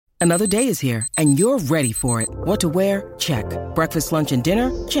Another day is here, and you're ready for it. What to wear? Check. Breakfast, lunch, and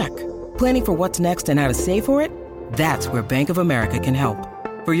dinner? Check. Planning for what's next and how to save for it? That's where Bank of America can help.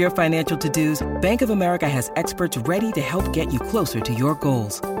 For your financial to-dos, Bank of America has experts ready to help get you closer to your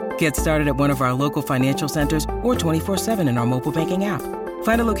goals. Get started at one of our local financial centers or 24/7 in our mobile banking app.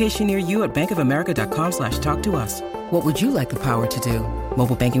 Find a location near you at bankofamerica.com/talktous. What would you like the power to do?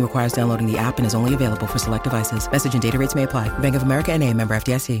 Mobile banking requires downloading the app and is only available for select devices. Message and data rates may apply. Bank of America N.A., member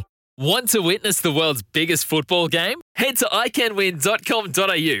FDIC. Want to witness the world's biggest football game? Head to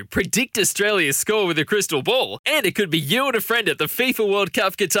iCanWin.com.au, predict Australia's score with a crystal ball, and it could be you and a friend at the FIFA World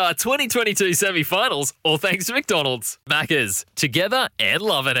Cup Qatar 2022 semi-finals, all thanks to McDonald's. Maccas, together and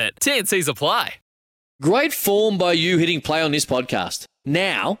loving it. TNCs apply. Great form by you hitting play on this podcast.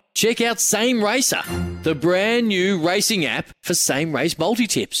 Now, check out Same Racer, the brand new racing app for same race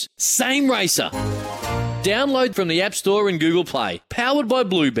multi-tips. Same Racer. Download from the App Store and Google Play. Powered by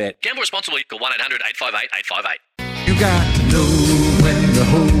Bluebet. Gamble responsibly. Call 1-800-858-858. You got to know when to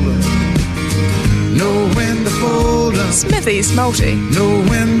hold up, know when to fold up, Smithy's Multi. know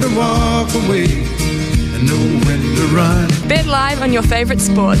when to walk away, and know when to run. Bet live on your favourite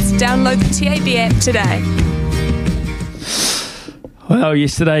sports. Download the TAB app today. Well,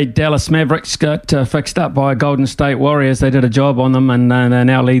 yesterday Dallas Mavericks got fixed up by Golden State Warriors. They did a job on them, and they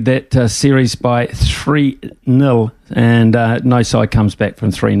now lead that series by 3-0. And no side comes back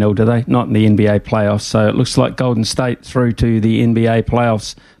from 3-0, do they? Not in the NBA playoffs. So it looks like Golden State through to the NBA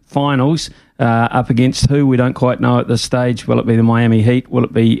playoffs finals. Up against who, we don't quite know at this stage. Will it be the Miami Heat? Will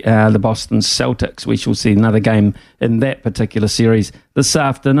it be the Boston Celtics? We shall see another game in that particular series this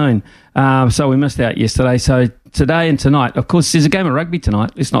afternoon. So we missed out yesterday. So today and tonight, of course, there's a game of rugby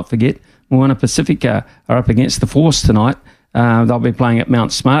tonight. Let's not forget. Moana Pacifica are up against the Force tonight. They'll be playing at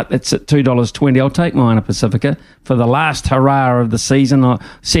Mount Smart. That's at $2.20. I'll take Moana Pacifica for the last hurrah of the season, or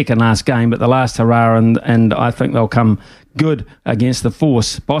second last game, but the last hurrah, and I think they'll come good against the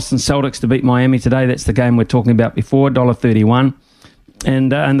Force. Boston Celtics to beat Miami today. That's the game we're talking about before, $1.31.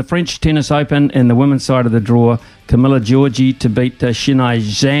 And the French Tennis Open in the women's side of the draw, Camilla Giorgi to beat Shinai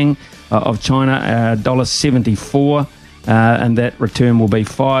Zhang of China, $1.74. And that return will be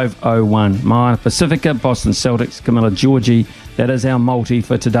 5.01. Moana Pacifica, Boston Celtics, Camilla Giorgi. That is our multi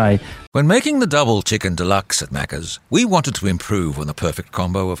for today. When making the double chicken deluxe at Macca's, we wanted to improve on the perfect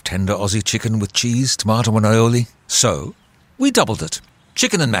combo of tender Aussie chicken with cheese, tomato and aioli. So, we doubled it.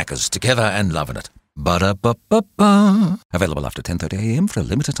 Chicken and Macca's, together and loving it. Ba-da-ba-ba-ba. Available after 10:30 a.m. for a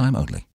limited time only.